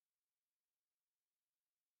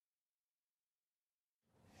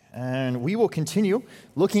And we will continue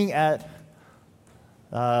looking at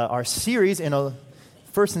our series in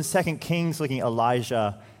 1st and 2nd Kings, looking at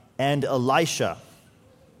Elijah and Elisha.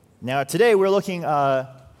 Now, today we're looking at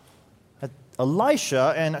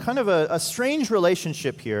Elisha and kind of a strange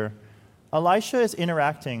relationship here. Elisha is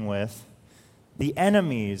interacting with the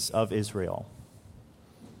enemies of Israel,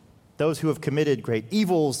 those who have committed great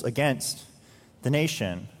evils against the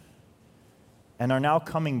nation and are now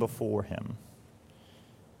coming before him.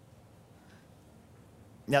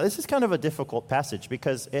 Now, this is kind of a difficult passage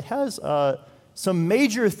because it has some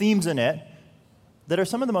major themes in it that are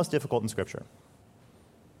some of the most difficult in Scripture.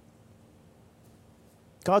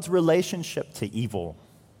 God's relationship to evil,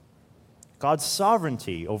 God's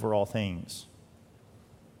sovereignty over all things,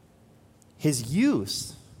 his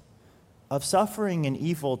use of suffering and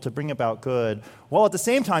evil to bring about good, while at the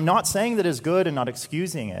same time not saying that it's good and not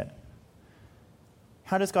excusing it.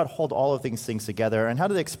 How does God hold all of these things together, and how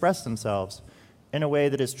do they express themselves in a way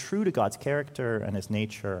that is true to God's character and his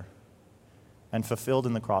nature and fulfilled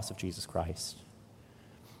in the cross of Jesus Christ?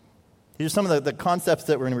 These are some of the concepts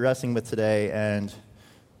that we're going to be wrestling with today, and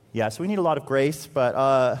so we need a lot of grace, but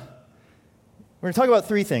we're going to talk about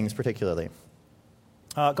three things particularly.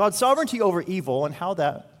 God's sovereignty over evil and how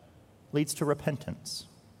that leads to repentance.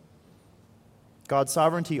 God's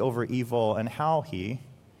sovereignty over evil and how he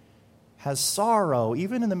has sorrow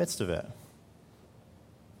even in the midst of it.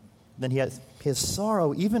 Then he has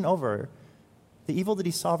sorrow even over the evil that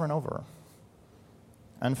he's sovereign over.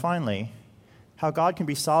 And finally, how God can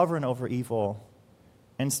be sovereign over evil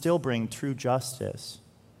and still bring true justice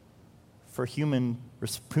for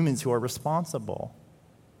humans who are responsible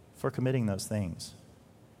for committing those things.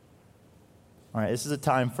 All right, this is a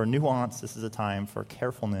time for nuance. This is a time for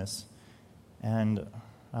carefulness and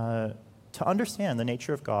to understand the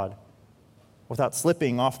nature of God without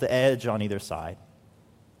slipping off the edge on either side.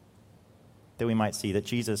 That we might see that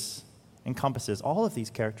Jesus encompasses all of these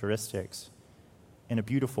characteristics in a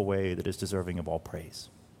beautiful way that is deserving of all praise.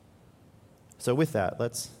 So with that,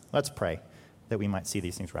 let's pray that we might see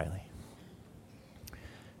these things rightly.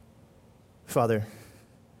 Father,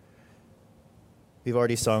 we've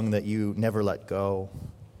already sung that you never let go,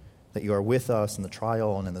 that you are with us in the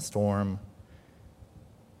trial and in the storm,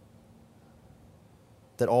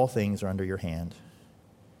 that all things are under your hand.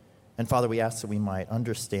 And Father, we ask that we might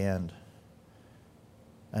understand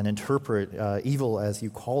and interpret evil as you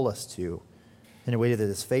call us to in a way that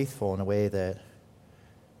is faithful, in a way that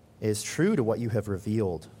is true to what you have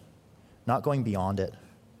revealed, not going beyond it,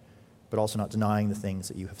 but also not denying the things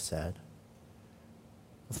that you have said.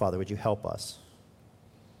 Father, would you help us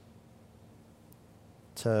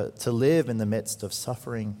to live in the midst of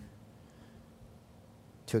suffering,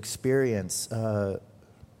 to experience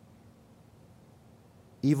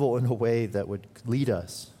evil in a way that would lead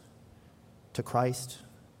us to Christ,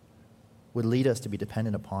 would lead us to be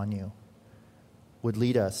dependent upon you, would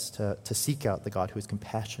lead us to seek out the God who is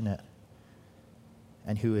compassionate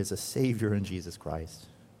and who is a Savior in Jesus Christ.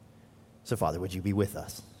 So, Father, would you be with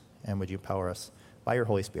us, and would you empower us by your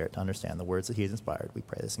Holy Spirit to understand the words that he has inspired. We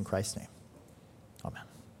pray this in Christ's name. Amen.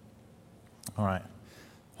 All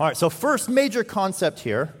right, so first major concept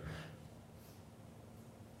here.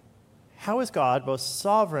 How is God both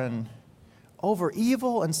sovereign over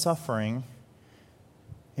evil and suffering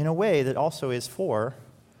in a way that also is for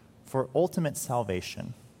ultimate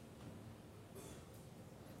salvation?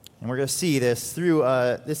 And we're going to see this through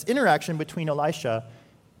this interaction between Elisha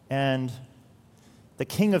and the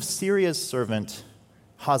king of Syria's servant,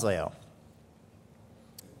 Hazael.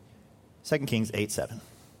 2 Kings 8:7.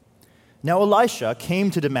 Now Elisha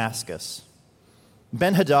came to Damascus.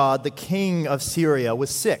 Ben-Hadad, the king of Syria,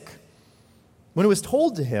 was sick. When it was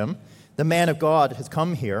told to him, the man of God has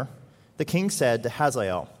come here, the king said to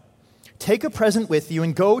Hazael, take a present with you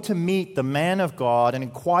and go to meet the man of God and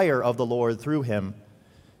inquire of the Lord through him,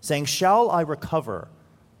 saying, shall I recover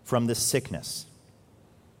from this sickness?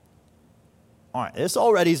 All right, this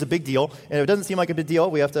already is a big deal, and if it doesn't seem like a big deal,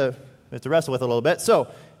 we have to wrestle with it a little bit. So,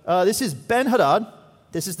 this is Ben-Hadad.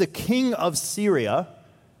 This is the king of Syria.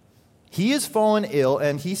 He has fallen ill,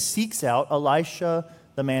 and he seeks out Elisha,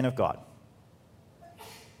 the man of God.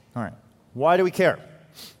 All right, why do we care?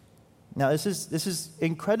 Now, this is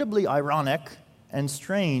incredibly ironic and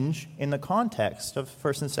strange in the context of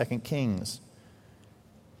 1st and 2nd Kings,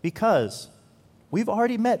 because we've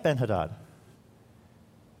already met Ben-Hadad.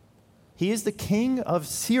 He is the king of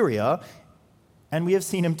Syria, and we have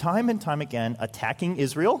seen him time and time again attacking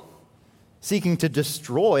Israel, seeking to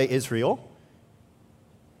destroy Israel.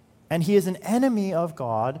 And he is an enemy of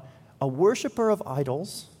God, a worshiper of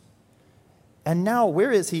idols. And now,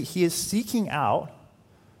 where is he? He is seeking out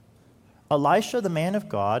Elisha, the man of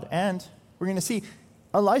God, and we're going to see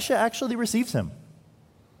Elisha actually receives him.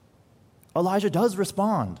 Elijah does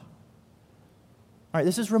respond. All right,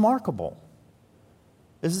 this is remarkable.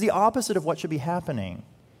 This is the opposite of what should be happening.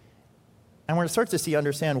 And we're going to start to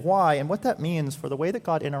understand why and what that means for the way that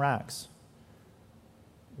God interacts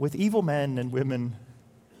with evil men and women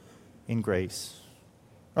in grace.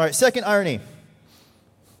 All right, second irony.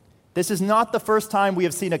 This is not the first time we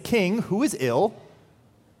have seen a king who is ill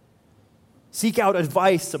seek out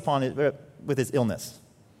advice with his illness.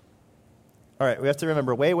 All right, we have to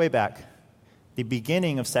remember way back, the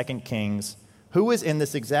beginning of 2 Kings, who was in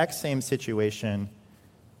this exact same situation?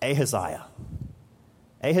 Ahaziah.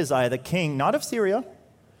 Ahaziah, the king, not of Syria.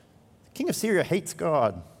 The king of Syria hates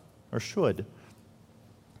God, or should.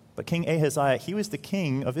 But King Ahaziah, he was the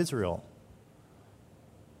king of Israel.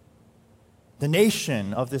 The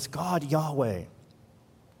nation of this God Yahweh,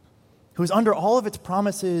 who is under all of its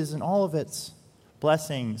promises and all of its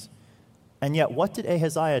blessings. And yet, what did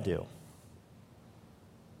Ahaziah do?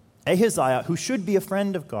 Ahaziah, who should be a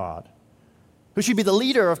friend of God, who should be the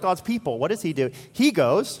leader of God's people, what does he do? He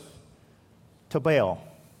goes to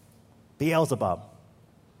Beelzebub,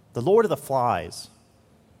 the Lord of the flies.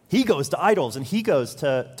 He goes to idols, and he goes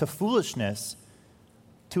to foolishness,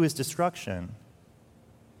 to his destruction.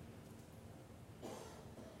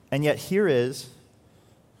 And yet here is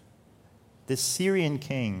this Syrian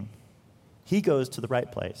king. He goes to the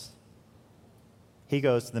right place. He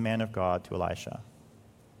goes to the man of God, to Elisha.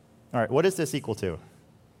 All right, what is this equal to?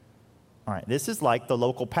 All right, this is like the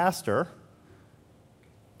local pastor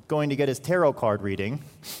going to get his tarot card reading,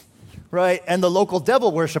 right? And the local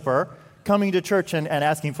devil worshiper coming to church and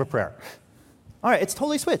asking for prayer. All right, it's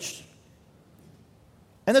totally switched.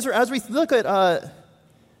 And as we look at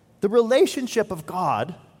the relationship of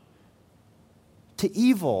God to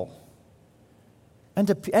evil and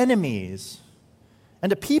to enemies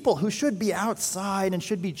and to people who should be outside and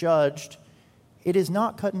should be judged, it is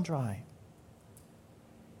not cut and dry.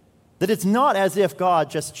 That it's not as if God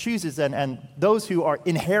just chooses and those who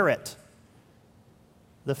inherit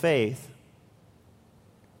the faith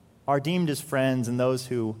are deemed as friends, and those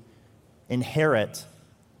who inherit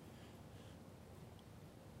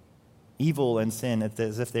evil and sin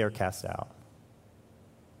as if they are cast out.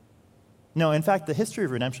 No, in fact, the history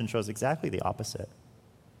of redemption shows exactly the opposite.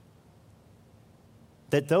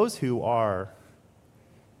 That those who are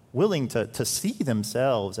willing to see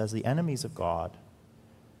themselves as the enemies of God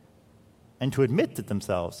and to admit to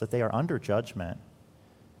themselves that they are under judgment,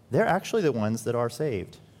 they're actually the ones that are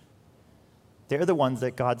saved. They're the ones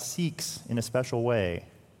that God seeks in a special way.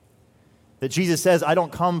 That Jesus says, I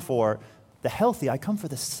don't come for the healthy, I come for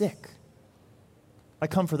the sick. I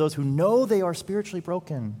come for those who know they are spiritually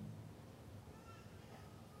broken.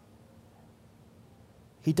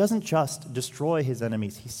 He doesn't just destroy his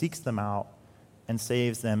enemies, he seeks them out and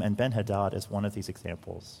saves them, and Ben-Hadad is one of these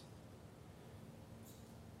examples.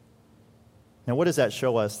 Now, what does that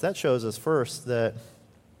show us? That shows us first that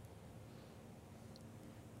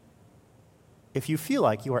if you feel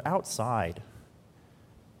like you are outside,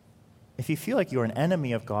 if you feel like you are an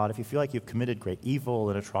enemy of God, if you feel like you've committed great evil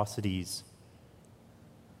and atrocities,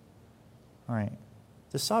 all right,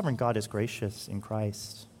 the sovereign God is gracious in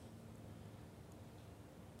Christ.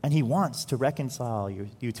 And he wants to reconcile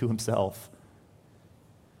you to himself.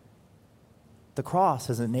 The cross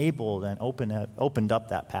has enabled and opened up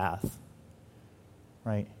that path,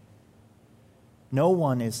 right? No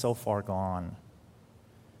one is so far gone.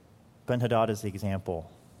 Ben-Hadad is the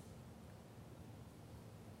example.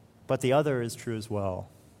 But the other is true as well.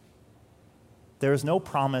 There is no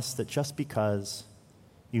promise that just because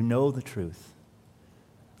you know the truth,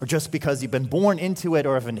 or just because you've been born into it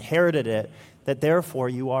or have inherited it, that therefore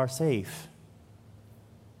you are safe.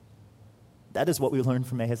 That is what we learned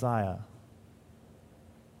from Ahaziah.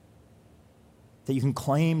 That you can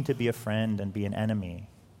claim to be a friend and be an enemy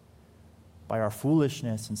by our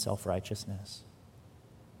foolishness and self-righteousness.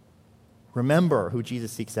 Remember who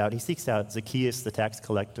Jesus seeks out. He seeks out Zacchaeus, the tax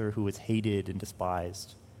collector, who was hated and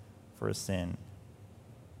despised for his sin.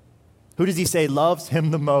 Who does he say loves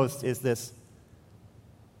him the most is this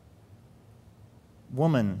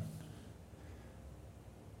woman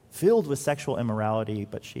filled with sexual immorality,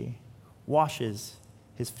 but she washes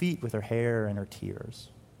his feet with her hair and her tears.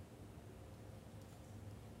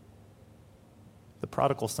 The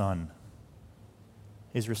prodigal son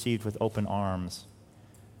is received with open arms,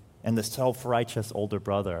 and the self-righteous older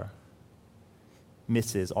brother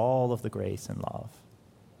misses all of the grace and love.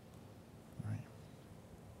 All right.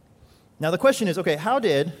 Now the question is, okay, how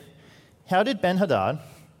did Ben-Hadad,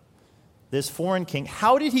 this foreign king,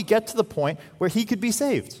 how did he get to the point where he could be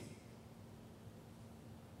saved?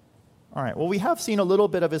 All right, well, we have seen a little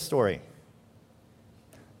bit of his story.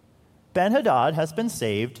 Ben-Hadad has been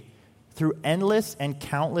saved through endless and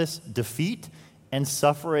countless defeat and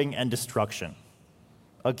suffering and destruction.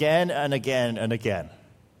 Again and again and again.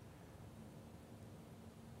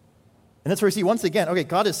 And that's where we see once again, okay,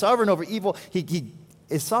 God is sovereign over evil. He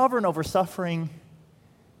is sovereign over suffering.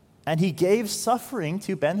 And he gave suffering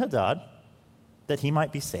to Ben-Hadad that he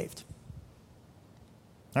might be saved.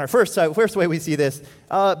 All right, first way we see this,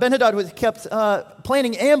 Ben-Hadad was kept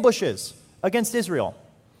planning ambushes against Israel.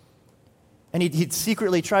 And he'd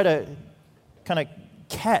secretly try to kind of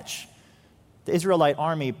catch the Israelite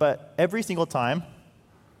army, but every single time,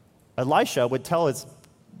 Elisha would tell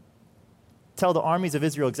the armies of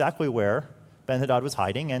Israel exactly where Ben-Hadad was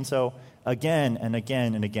hiding, and so again and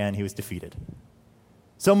again and again he was defeated.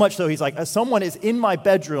 So much so he's like, someone is in my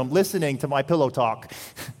bedroom listening to my pillow talk.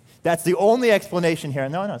 That's the only explanation here.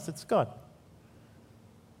 No, it's God.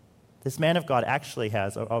 This man of God actually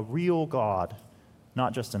has a real God,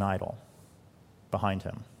 not just an idol, behind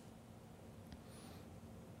him.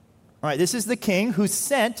 All right, this is the king who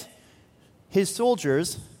sent his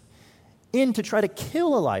soldiers in to try to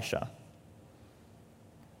kill Elisha.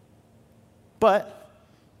 But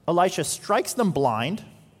Elisha strikes them blind,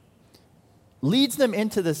 leads them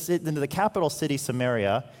into the capital city,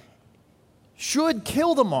 Samaria, should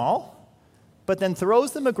kill them all, but then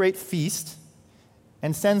throws them a great feast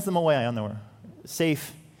and sends them away on their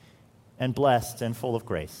safe and blessed and full of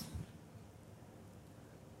grace.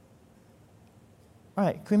 All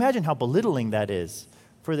right, can we imagine how belittling that is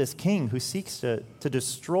for this king who seeks to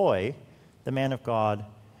destroy the man of God,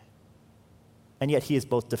 and yet he is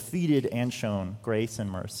both defeated and shown grace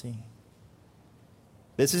and mercy?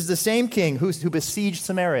 This is the same king who besieged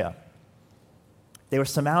Samaria. They were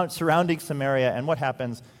surrounding Samaria, and what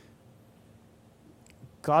happens?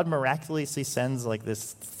 God miraculously sends like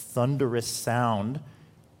this thunderous sound,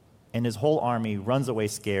 and his whole army runs away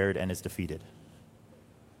scared and is defeated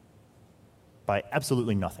by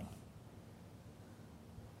absolutely nothing.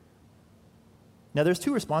 Now, there's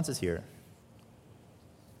two responses here.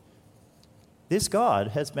 This God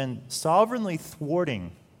has been sovereignly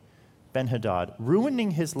thwarting Ben-Hadad,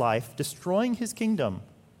 ruining his life, destroying his kingdom,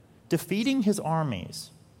 defeating his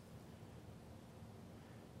armies.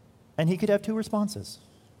 And he could have two responses.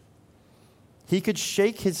 He could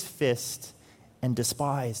shake his fist and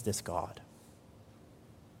despise this God.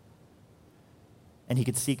 And he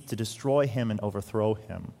could seek to destroy him and overthrow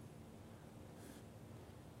him.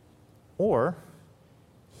 Or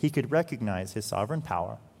he could recognize his sovereign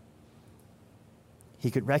power. He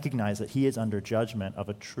could recognize that he is under judgment of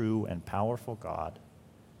a true and powerful God,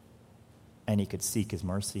 and he could seek his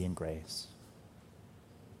mercy and grace.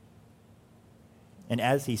 And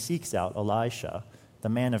as he seeks out Elisha, the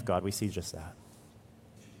man of God, we see just that.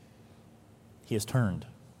 He has turned.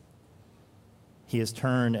 He has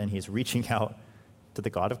turned and he is reaching out to the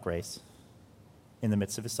God of grace in the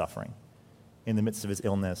midst of his suffering, in the midst of his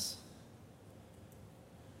illness.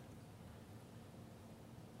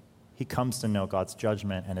 He comes to know God's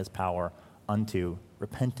judgment and his power unto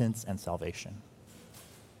repentance and salvation.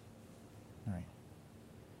 All right.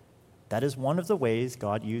 That is one of the ways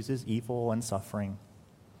God uses evil and suffering,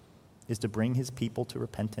 is to bring his people to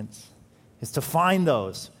repentance, is to find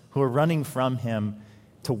those who are running from him,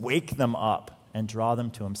 to wake them up and draw them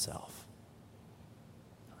to himself.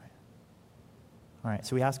 All right,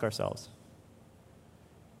 so we ask ourselves,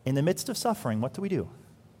 in the midst of suffering, what do we do?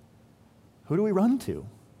 Who do we run to?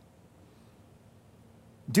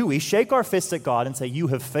 Do we shake our fists at God and say, you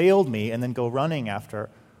have failed me, and then go running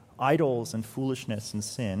after idols and foolishness and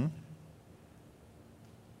sin?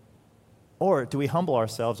 Or do we humble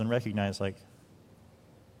ourselves and recognize, like,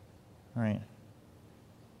 all right,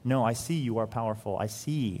 no, I see you are powerful. I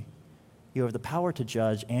see you have the power to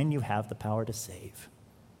judge and you have the power to save.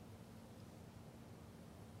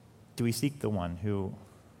 Do we seek the one who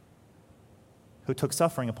took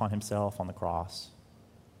suffering upon himself on the cross,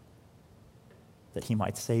 that he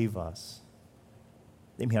might save us,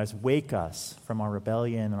 that he might wake us from our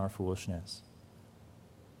rebellion and our foolishness?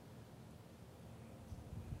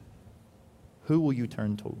 Who will you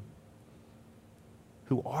turn to?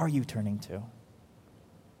 Who are you turning to?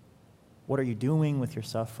 What are you doing with your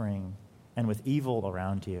suffering and with evil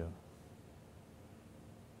around you?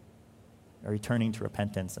 Are you turning to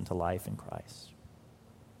repentance and to life in Christ?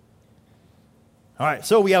 All right,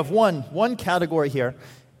 so we have one category here.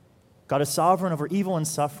 God is sovereign over evil and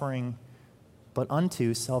suffering, but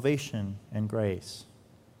unto salvation and grace.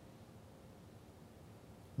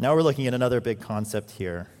 Now we're looking at another big concept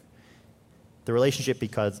here. The relationship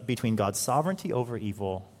between God's sovereignty over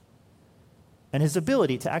evil and his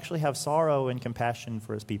ability to actually have sorrow and compassion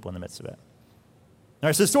for his people in the midst of it. All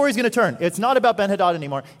right, so the story's going to turn. It's not about Ben-Hadad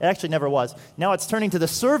anymore. It actually never was. Now it's turning to the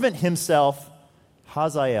servant himself,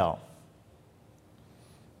 Hazael.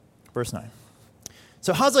 Verse 9.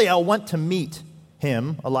 So Hazael went to meet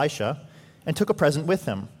him, Elisha, and took a present with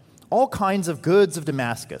him, all kinds of goods of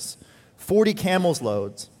Damascus, 40 camels'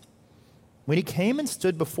 loads. When he came and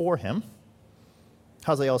stood before him,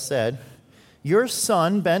 Hazael said, "Your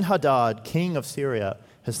son Ben-Hadad, king of Syria,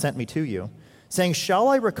 has sent me to you, saying, 'Shall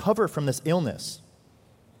I recover from this illness?'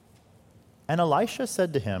 And Elisha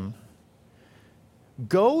said to him,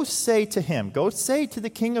 'Go say to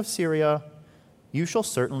the king of Syria, you shall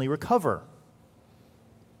certainly recover.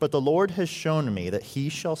 But the Lord has shown me that he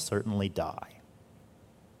shall certainly die.'"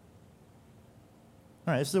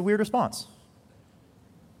 All right, this is a weird response.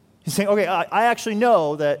 He's saying, okay, I actually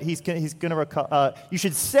know that he's going to recover. You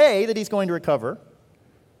should say that he's going to recover,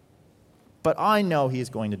 but I know he is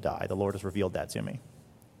going to die. The Lord has revealed that to me.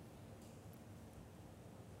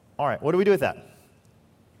 All right, what do we do with that?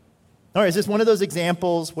 All right, is this one of those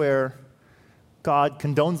examples where God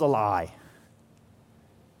condones a lie?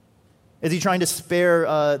 Is he trying to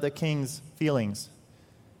spare the king's feelings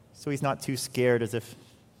so he's not too scared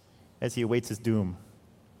as he awaits his doom?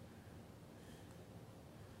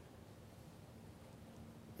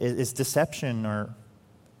 Is deception or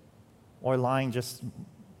lying just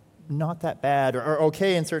not that bad or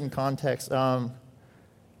okay in certain contexts? All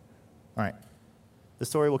right. The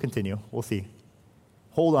story will continue. We'll see.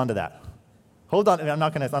 Hold on to that. Hold on. I'm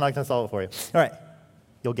not going to solve it for you. All right.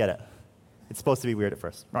 You'll get it. It's supposed to be weird at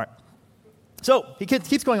first. All right. So he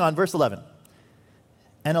keeps going on. Verse 11.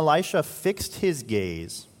 And Elisha fixed his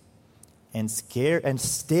gaze and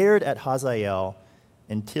stared at Hazael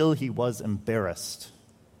until he was embarrassed.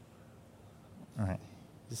 All right.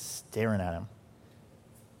 Just staring at him.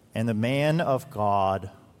 And the man of God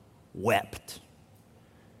wept.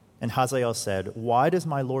 And Hazael said, "Why does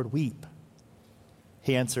my Lord weep?"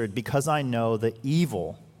 He answered, "Because I know the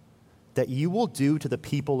evil that you will do to the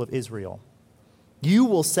people of Israel. You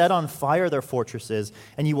will set on fire their fortresses,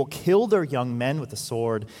 and you will kill their young men with the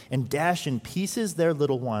sword, and dash in pieces their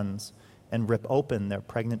little ones, and rip open their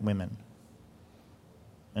pregnant women."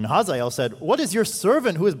 And Hazael said, "What is your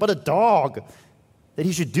servant who is but a dog, that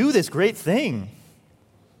he should do this great thing?"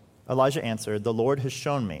 Elijah answered, "The Lord has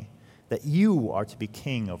shown me that you are to be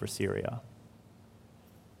king over Syria."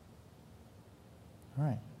 All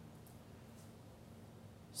right.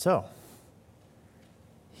 So,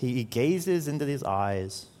 he gazes into his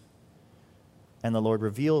eyes, and the Lord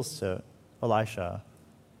reveals to Elisha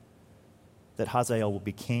that Hazael will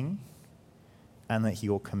be king and that he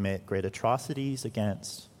will commit great atrocities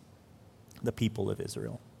against the people of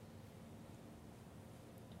Israel.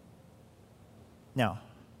 Now,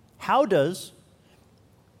 how does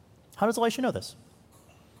Elisha know this?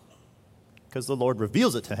 Because the Lord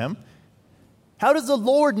reveals it to him. How does the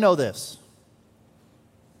Lord know this?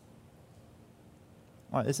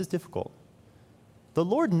 All right, this is difficult. The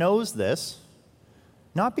Lord knows this,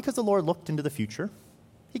 not because the Lord looked into the future.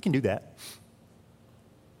 He can do that.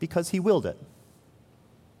 Because he willed it.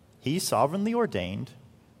 He sovereignly ordained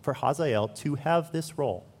for Hazael to have this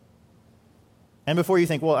role. And before you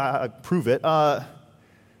think, well, prove it.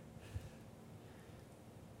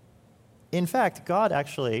 In fact, God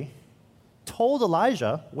actually told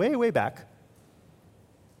Elijah way, way back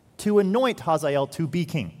to anoint Hazael to be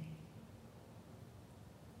king.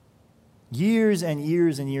 Years and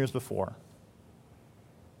years and years before.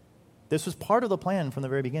 This was part of the plan from the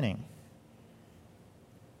very beginning.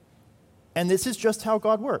 And this is just how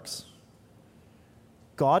God works.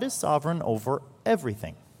 God is sovereign over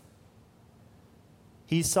everything.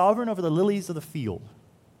 He's sovereign over the lilies of the field,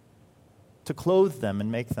 to clothe them and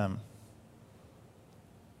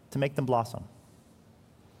to make them blossom.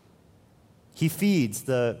 He feeds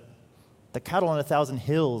the cattle on 1,000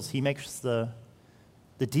 hills. He makes the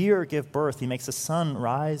deer give birth. He makes the sun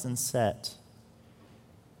rise and set.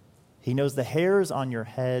 He knows the hairs on your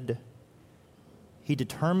head. He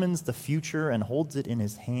determines the future and holds it in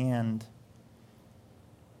his hand.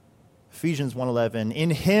 Ephesians 1:11,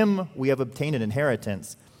 "In him we have obtained an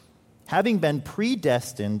inheritance, having been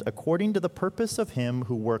predestined according to the purpose of him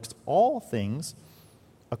who works all things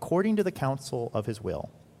according to the counsel of his will."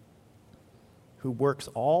 Who works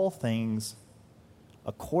all things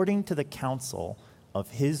according to the counsel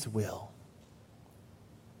of his will.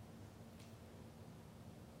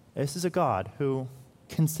 This is a God who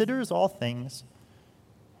considers all things,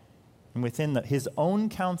 and within his own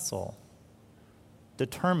counsel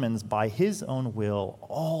determines by his own will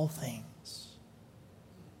all things.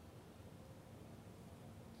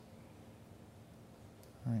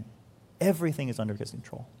 Right? Everything is under his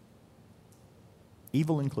control.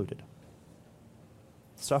 Evil included.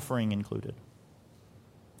 Suffering included.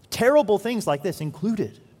 Terrible things like this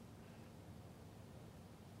included.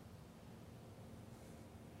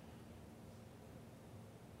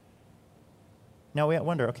 Now we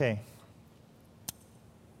wonder, okay,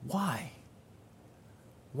 why?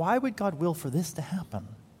 Why would God will for this to happen?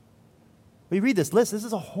 We read this list. This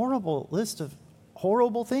is a horrible list of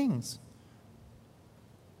horrible things.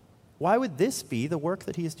 Why would this be the work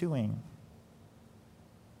that he is doing?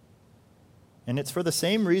 And it's for the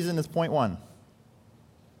same reason as point one.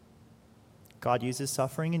 God uses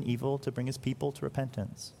suffering and evil to bring his people to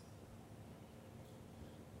repentance.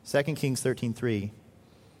 2 Kings 13:3.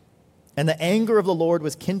 And the anger of the Lord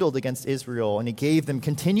was kindled against Israel, and he gave them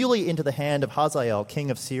continually into the hand of Hazael,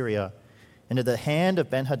 king of Syria, and into the hand of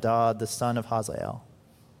Ben-Hadad, the son of Hazael.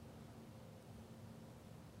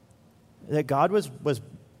 That God was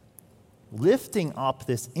lifting up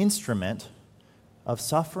this instrument of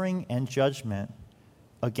suffering and judgment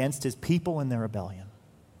against his people in their rebellion.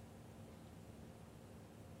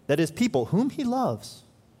 That his people, whom he loves,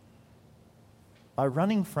 are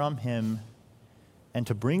running from him, and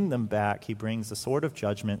to bring them back, he brings the sword of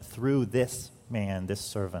judgment through this man, this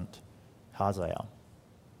servant, Hazael.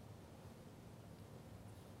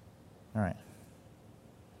 All right.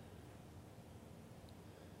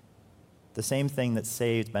 The same thing that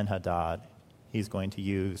saved Ben-Hadad, he's going to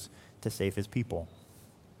use to save his people.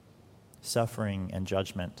 Suffering and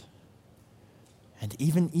judgment, and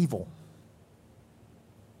even evil,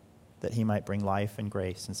 that he might bring life and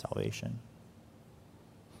grace and salvation.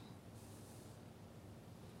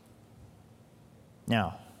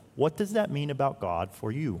 Now, what does that mean about God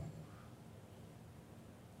for you?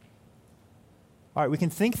 All right, we can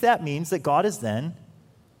think that means that God is then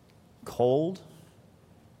cold,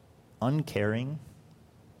 uncaring,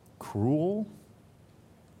 cruel,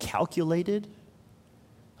 calculated.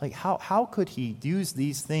 Like, how could he use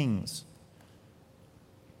these things?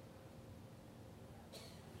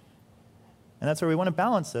 And that's where we want to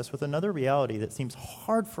balance this with another reality that seems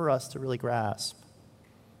hard for us to really grasp.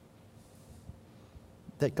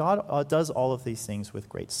 That God does all of these things with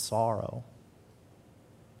great sorrow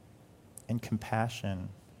and compassion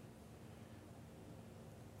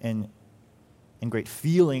and great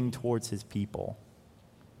feeling towards his people.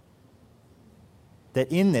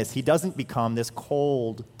 That in this, he doesn't become this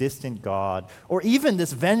cold, distant God, or even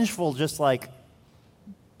this vengeful, just like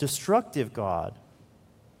destructive God.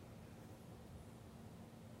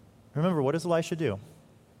 Remember, what does Elisha do?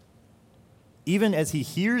 Even as he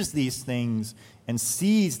hears these things and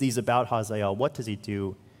sees these about Hazael, what does he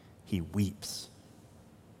do? He weeps.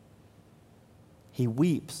 He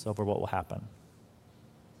weeps over what will happen.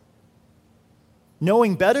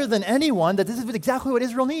 Knowing better than anyone that this is exactly what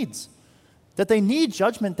Israel needs. That they need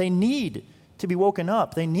judgment. They need to be woken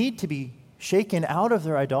up. They need to be shaken out of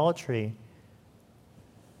their idolatry.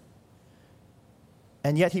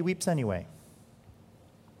 And yet he weeps anyway.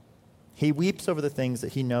 He weeps over the things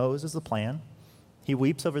that he knows is the plan. He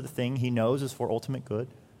weeps over the thing he knows is for ultimate good.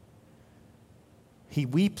 He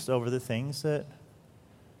weeps over the things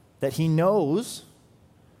that he knows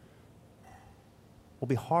will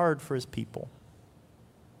be hard for his people.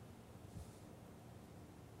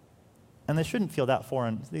 And they shouldn't feel that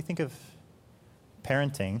foreign. They think of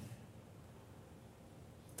parenting.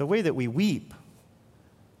 The way that we weep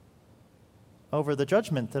over the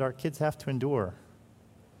judgment that our kids have to endure.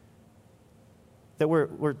 That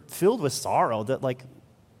we're filled with sorrow that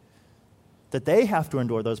they have to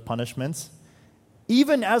endure those punishments,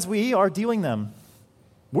 even as we are dealing them.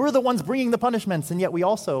 We're the ones bringing the punishments, and yet we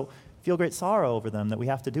also feel great sorrow over them that we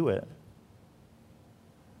have to do it.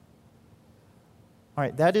 All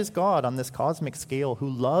right, that is God on this cosmic scale who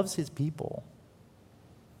loves his people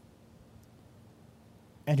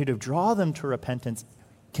and who to draw them to repentance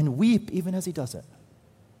can weep even as he does it.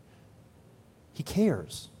 He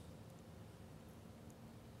cares.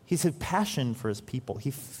 He's had passion for his people.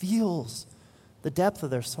 He feels the depth of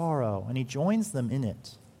their sorrow, and he joins them in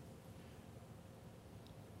it.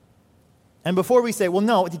 And before we say, well,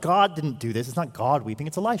 no, God didn't do this. It's not God weeping.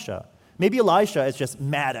 It's Elisha. Maybe Elisha is just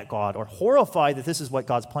mad at God or horrified that this is what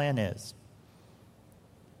God's plan is.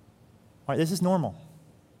 All right, this is normal.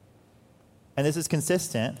 And this is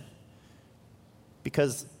consistent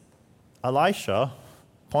because Elisha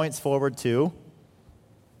points forward to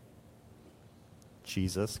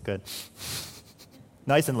Jesus. Good.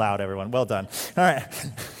 Nice and loud, everyone. Well done. All right.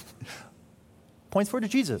 Points forward to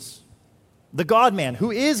Jesus, the God-man,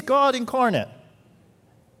 who is God incarnate.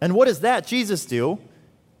 And what does that Jesus do?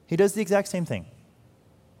 He does the exact same thing.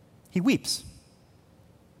 He weeps.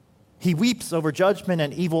 He weeps over judgment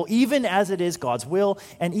and evil, even as it is God's will,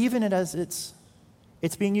 and even as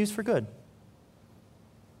it's being used for good.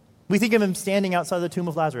 We think of him standing outside the tomb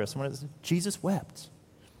of Lazarus, and Jesus wept.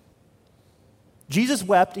 Jesus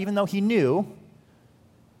wept even though he knew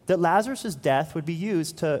that Lazarus' death would be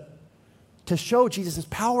used to show Jesus'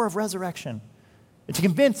 power of resurrection, and to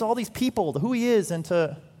convince all these people who he is, and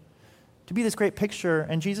to be this great picture,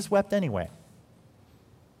 and Jesus wept anyway.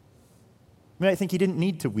 You might think he didn't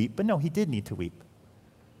need to weep, but no, he did need to weep.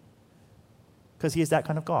 Because he is that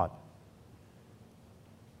kind of God.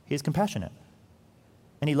 He is compassionate.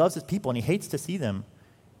 And he loves his people, and he hates to see them,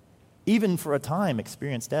 even for a time,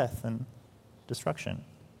 experience death and destruction.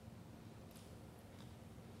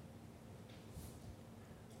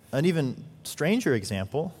 An even stranger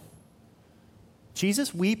example,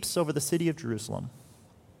 Jesus weeps over the city of Jerusalem.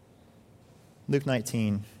 Luke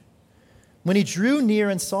 19. When he drew near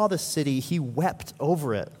and saw the city, he wept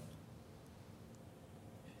over it,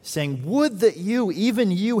 saying, "Would that you, even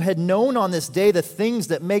you, had known on this day the things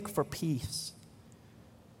that make for peace.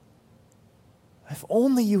 If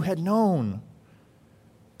only you had known.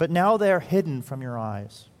 But now they are hidden from your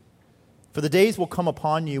eyes. For the days will come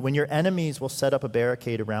upon you when your enemies will set up a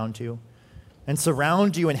barricade around you and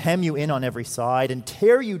surround you and hem you in on every side and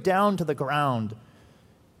tear you down to the ground,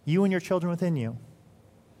 you and your children within you.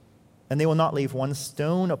 And they will not leave one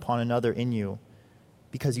stone upon another in you,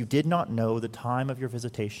 because you did not know the time of your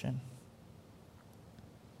visitation."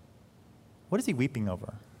 What is he weeping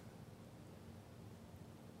over?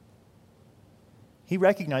 He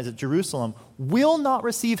recognizes that Jerusalem will not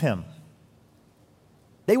receive him.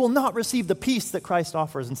 They will not receive the peace that Christ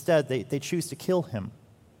offers. Instead, they choose to kill him.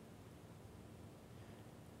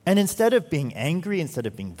 And instead of being angry, instead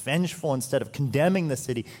of being vengeful, instead of condemning the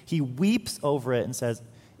city, he weeps over it and says,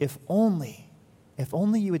 if only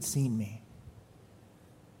you had seen me.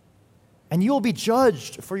 And you will be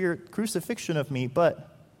judged for your crucifixion of me, but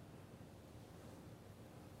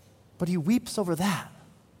he weeps over that.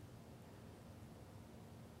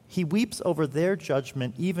 He weeps over their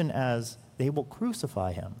judgment even as they will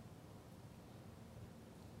crucify him.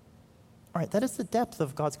 All right, that is the depth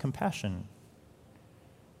of God's compassion.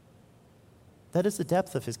 That is the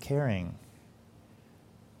depth of his caring.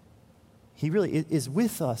 He really is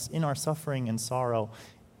with us in our suffering and sorrow,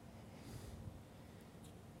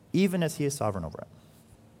 even as he is sovereign over it.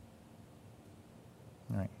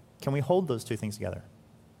 All right. Can we hold those two things together?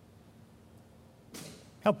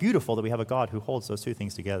 How beautiful that we have a God who holds those two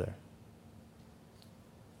things together.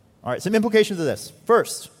 All right, some implications of this.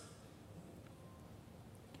 First,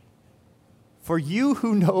 for you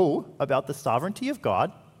who know about the sovereignty of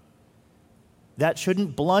God, that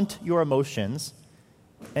shouldn't blunt your emotions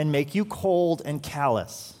and make you cold and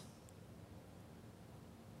callous.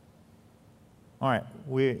 All right,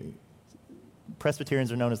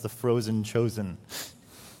 Presbyterians are known as the frozen chosen.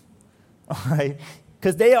 All right,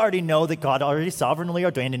 because they already know that God already sovereignly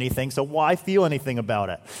ordained anything, so why feel anything about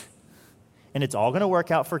it? And it's all going to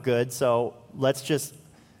work out for good, so let's just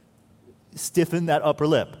stiffen that upper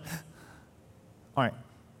lip. All right,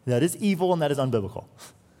 that is evil and that is unbiblical.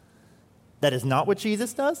 That is not what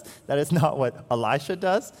Jesus does. That is not what Elisha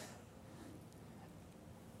does.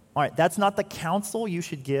 All right, that's not the counsel you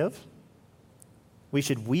should give. We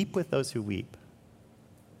should weep with those who weep.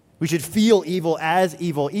 We should feel evil,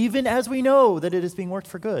 even as we know that it is being worked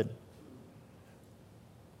for good.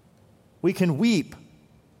 We can weep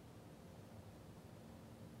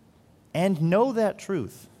and know that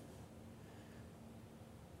truth.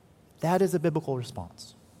 That is a biblical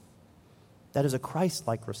response. That is a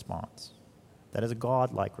Christ-like response. That is a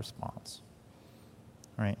God-like response.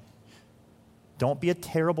 All right? Don't be a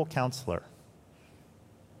terrible counselor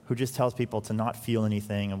who just tells people to not feel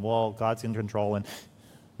anything and, well, God's in control. And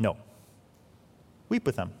no. Weep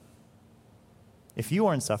with them. If you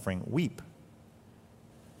are in suffering, weep.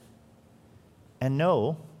 And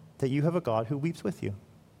know that you have a God who weeps with you,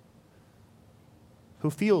 who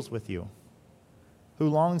feels with you, who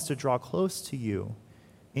longs to draw close to you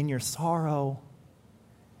in your sorrow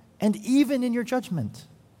and even in your judgment.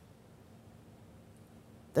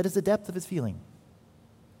 That is the depth of his feeling.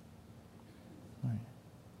 All right.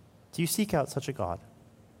 Do you seek out such a God?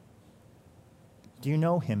 Do you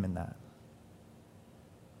know him in that?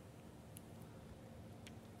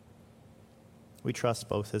 We trust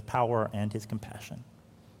both his power and his compassion.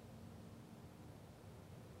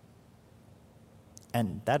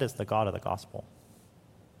 And that is the God of the gospel,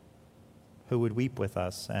 who would weep with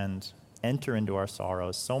us and enter into our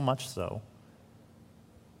sorrows, so much so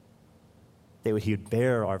that he would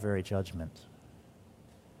bear our very judgment.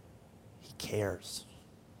 He cares.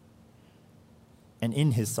 And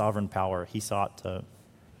in his sovereign power, he sought to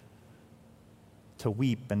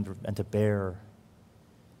weep and to bear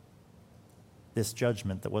this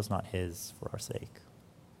judgment that was not his for our sake.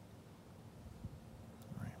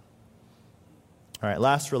 All right,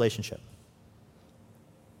 last relationship.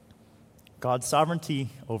 God's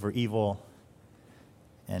sovereignty over evil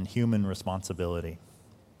and human responsibility.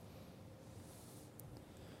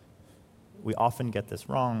 We often get this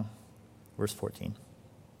wrong. Verse 14.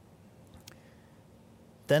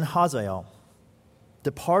 Then Hazael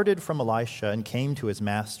departed from Elisha and came to his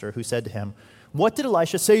master, who said to him, "What did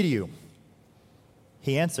Elisha say to you?"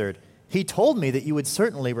 He answered, "He told me that you would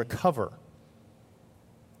certainly recover."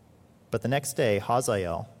 But the next day,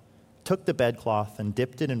 Hazael took the bedcloth and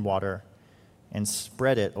dipped it in water and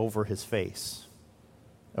spread it over his face,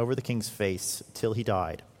 over the king's face, till he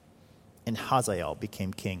died. And Hazael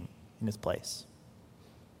became king in his place.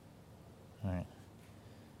 All right.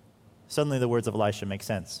 Suddenly the words of Elisha make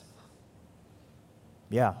sense.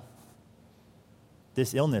 Yeah.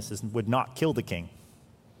 This illness would not kill the king.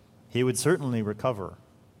 He would certainly recover.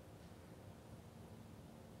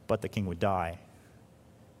 But the king would die.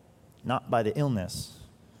 Not by the illness,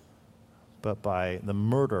 but by the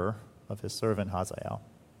murder of his servant Hazael.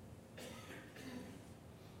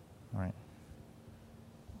 All right.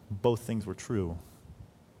 Both things were true.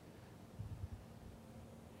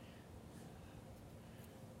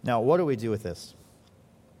 Now, what do we do with this?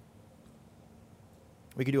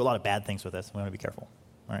 We could do a lot of bad things with this. We want to be careful.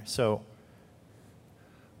 All right, so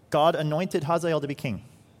God anointed Hazael to be king.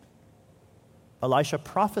 Elisha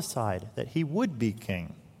prophesied that he would be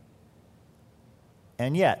king.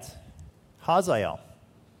 And yet, Hazael,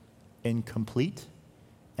 in complete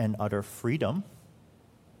and utter freedom,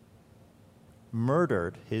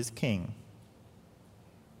 murdered his king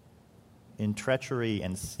in treachery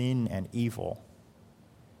and sin and evil,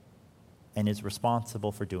 and is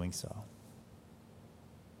responsible for doing so.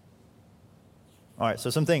 All right, so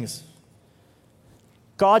some things.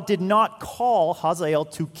 God did not call Hazael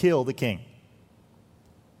to kill the king.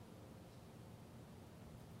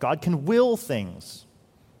 God can will things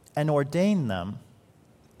and ordain them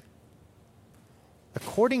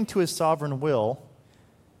according to his sovereign will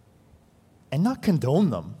and not condone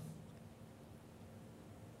them.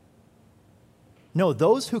 No,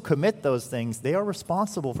 those who commit those things, they are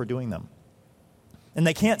responsible for doing them. And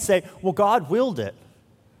they can't say, well, God willed it.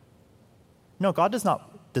 No, God does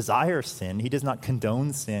not desire sin. He does not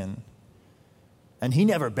condone sin. And he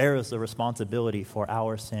never bears the responsibility for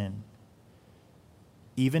our sin,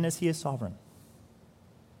 even as he is sovereign.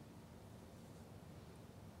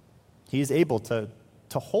 He is able to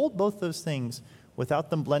hold both those things without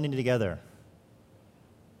them blending together,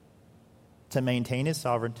 to maintain his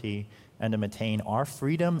sovereignty and to maintain our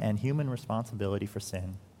freedom and human responsibility for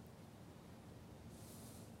sin.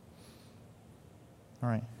 All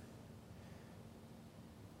right.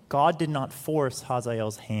 God did not force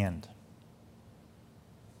Hazael's hand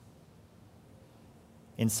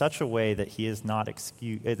in such a way that he is not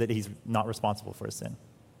that he's not responsible for his sin.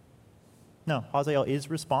 No, Hazael is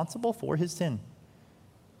responsible for his sin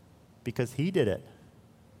because he did it,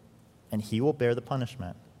 and he will bear the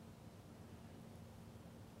punishment.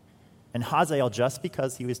 And Hazael, just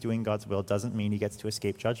because he was doing God's will, doesn't mean he gets to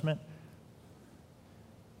escape judgment.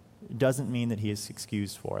 It doesn't mean that he is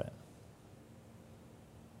excused for it.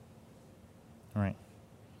 All right.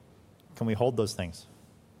 Can we hold those things?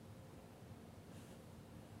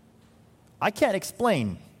 I can't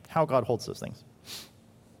explain how God holds those things.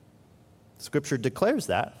 Scripture declares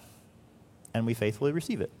that, and we faithfully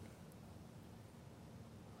receive it.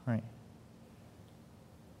 All right.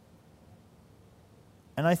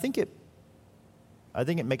 And I think it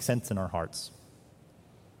makes sense in our hearts.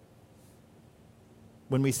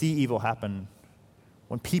 When we see evil happen,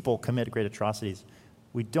 when people commit great atrocities,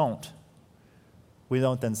 we don't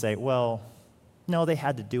then say, well, no, they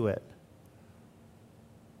had to do it.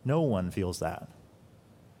 No one feels that.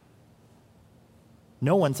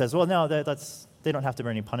 No one says, well, no, they don't have to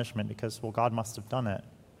bear any punishment because, well, God must have done it.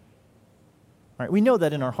 All right, we know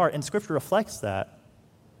that in our heart, and Scripture reflects that.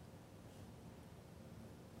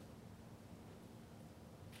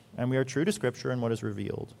 And we are true to Scripture and what is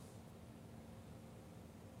revealed.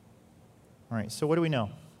 All right, so what do we know?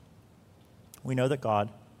 We know that God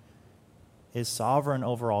is sovereign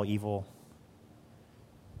over all evil.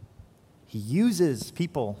 He uses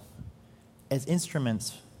people as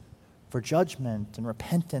instruments for judgment and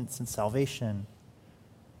repentance and salvation.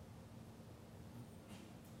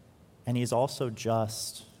 And he is also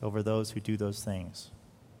just over those who do those things.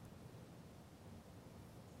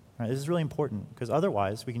 All right, this is really important because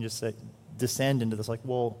otherwise we can just descend into this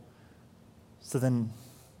well, So then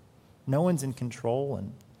no one's in control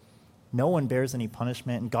and no one bears any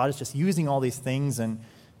punishment, and God is just using all these things, and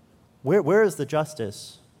where is the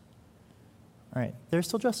justice? All right, there's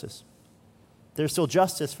still justice. There's still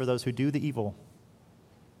justice for those who do the evil.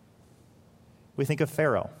 We think of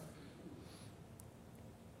Pharaoh.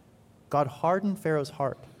 God hardened Pharaoh's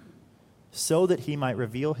heart so that he might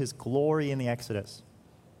reveal his glory in the Exodus.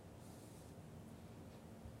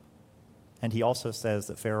 And he also says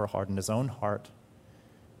that Pharaoh hardened his own heart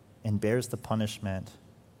and bears the punishment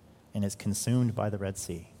and is consumed by the Red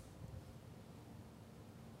Sea.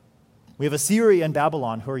 We have Assyria and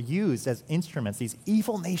Babylon who are used as instruments, these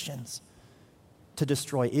evil nations, to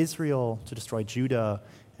destroy Israel, to destroy Judah,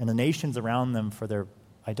 and the nations around them for their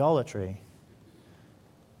idolatry.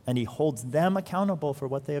 And he holds them accountable for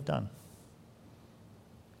what they have done.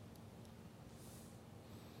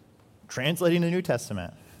 Translating the New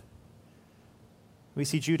Testament, we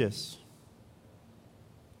see Judas,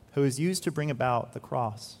 who is used to bring about the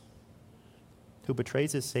cross, who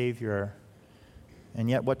betrays his Savior. And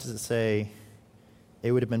yet, what does it say?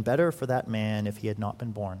 It would have been better for that man if he had not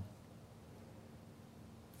been born,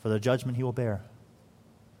 for the judgment he will bear.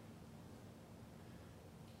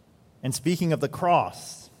 And speaking of the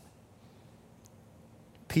cross,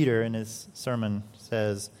 Peter in his sermon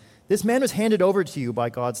says, "This man was handed over to you by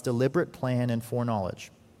God's deliberate plan and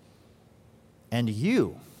foreknowledge. And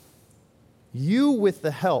you with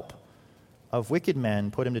the help of wicked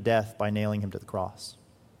men put him to death by nailing him to the cross.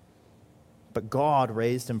 But God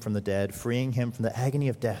raised him from the dead, freeing him from the agony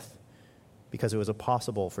of death, because it was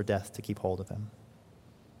impossible for death to keep hold of him."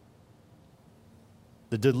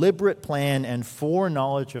 The deliberate plan and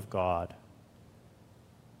foreknowledge of God.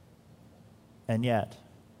 And yet,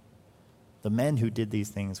 the men who did these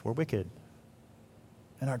things were wicked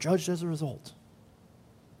and are judged as a result.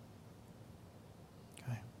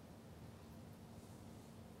 Okay.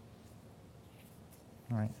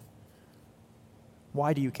 All right.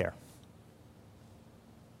 Why do you care?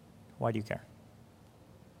 Why do you care?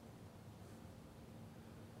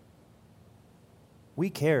 We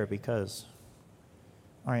care because,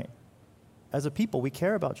 all right, as a people, we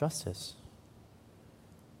care about justice.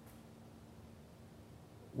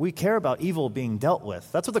 We care about evil being dealt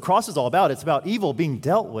with. That's what the cross is all about. It's about evil being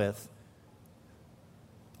dealt with,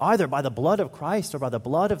 either by the blood of Christ or by the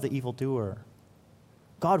blood of the evildoer.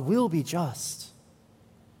 God will be just.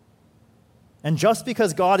 And just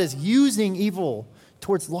because God is using evil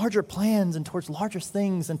towards larger plans and towards larger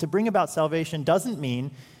things and to bring about salvation doesn't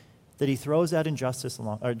mean that he throws out injustice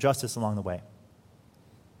justice along the way.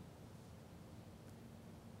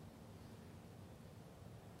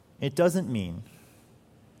 It doesn't mean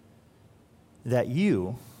that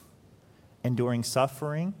you, enduring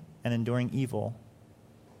suffering and enduring evil,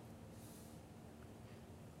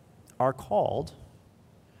 are called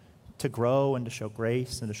to grow and to show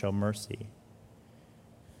grace and to show mercy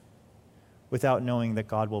without knowing that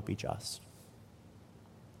God will be just.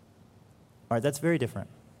 All right, that's very different.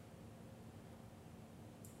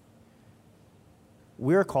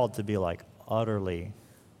 We're called to be like utterly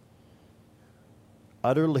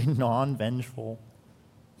non-vengeful,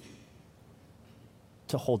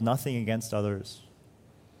 to hold nothing against others,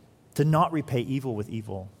 to not repay evil with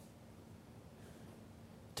evil,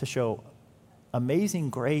 to show amazing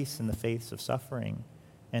grace in the face of suffering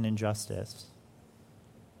and injustice.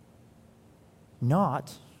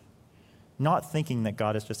 Not thinking that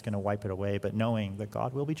God is just going to wipe it away, but knowing that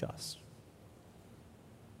God will be just.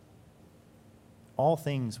 All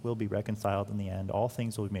things will be reconciled in the end. All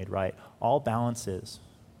things will be made right. All balances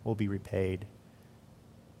will be repaid.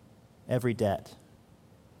 Every debt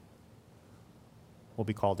will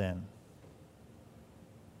be called in.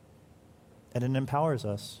 And it empowers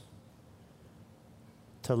us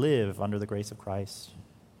to live under the grace of Christ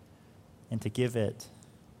and to give it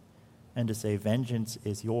and to say, vengeance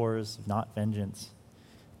is yours, not vengeance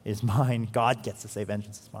is mine. God gets to say,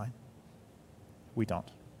 vengeance is mine. We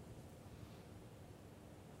don't.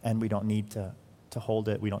 And we don't need to hold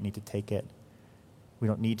it. We don't need to take it. We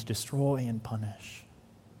don't need to destroy and punish.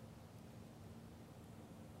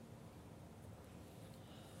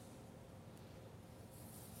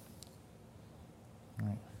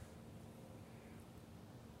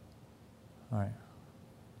 All right.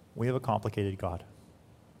 We have a complicated God.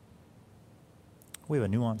 We have a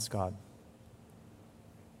nuanced God.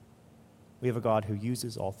 We have a God who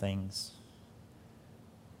uses all things.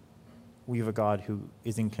 We have a God who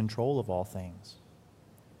is in control of all things,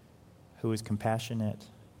 who is compassionate,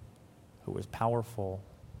 who is powerful,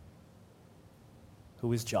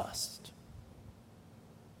 who is just.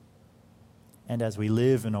 And as we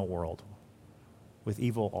live in a world with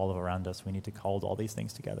evil all around us, we need to hold all these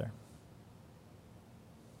things together.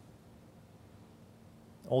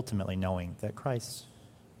 Ultimately knowing that Christ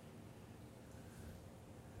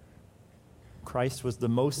was the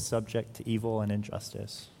most subject to evil and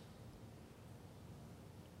injustice.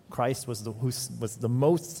 Christ was the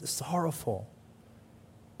most sorrowful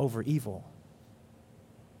over evil.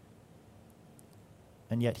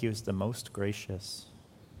 And yet he was the most gracious.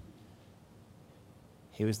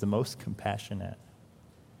 He was the most compassionate.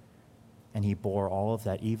 And he bore all of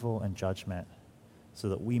that evil and judgment so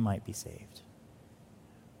that we might be saved.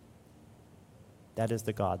 That is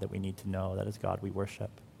the God that we need to know. That is God we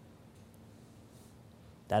worship.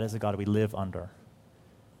 That is the God we live under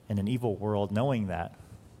in an evil world, knowing that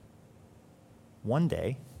one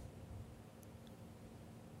day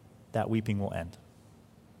that weeping will end.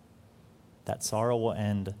 That sorrow will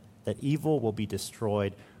end. That evil will be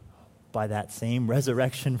destroyed by that same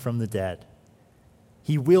resurrection from the dead.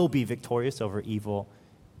 He will be victorious over evil.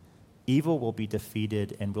 Evil will be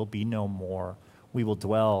defeated and will be no more. We will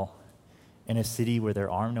dwell in a city where there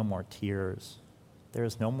are no more tears. There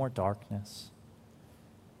is no more darkness.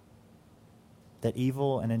 That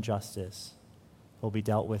evil and injustice will be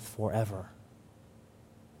dealt with forever.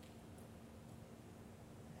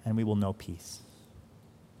 And we will know peace.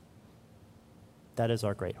 That is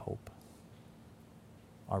our great hope.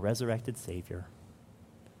 Our resurrected Savior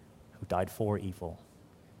who died for evil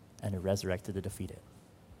and who resurrected to defeat it.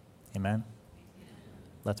 Amen?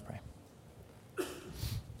 Let's pray.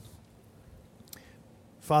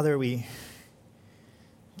 Father, we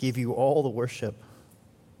give you all the worship.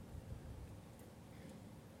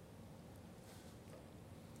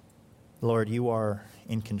 Lord, you are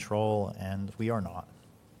in control and we are not.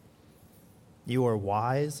 You are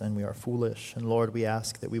wise and we are foolish. And Lord, we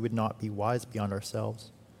ask that we would not be wise beyond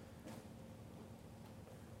ourselves.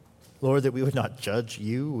 Lord, that we would not judge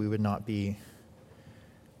you. We would not be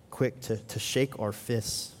quick to shake our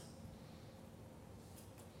fists.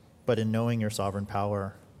 But in knowing your sovereign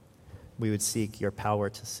power, we would seek your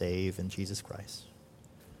power to save in Jesus Christ.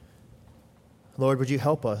 Lord, would you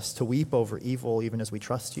help us to weep over evil even as we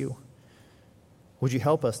trust you? Would you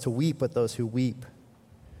help us to weep with those who weep?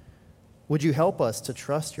 Would you help us to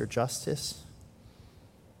trust your justice?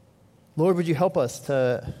 Lord, would you help us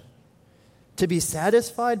to be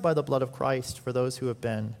satisfied by the blood of Christ for those who have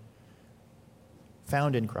been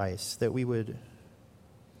found in Christ, that we would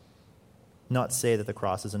not say that the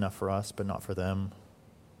cross is enough for us, but not for them,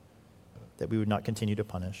 that we would not continue to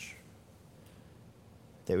punish,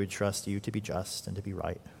 that we would trust you to be just and to be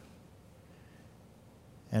right.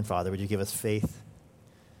 And Father, would you give us faith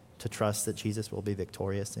to trust that Jesus will be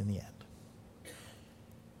victorious in the end?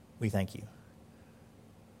 We thank you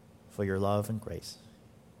for your love and grace.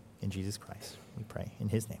 In Jesus Christ, we pray. In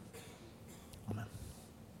his name, amen.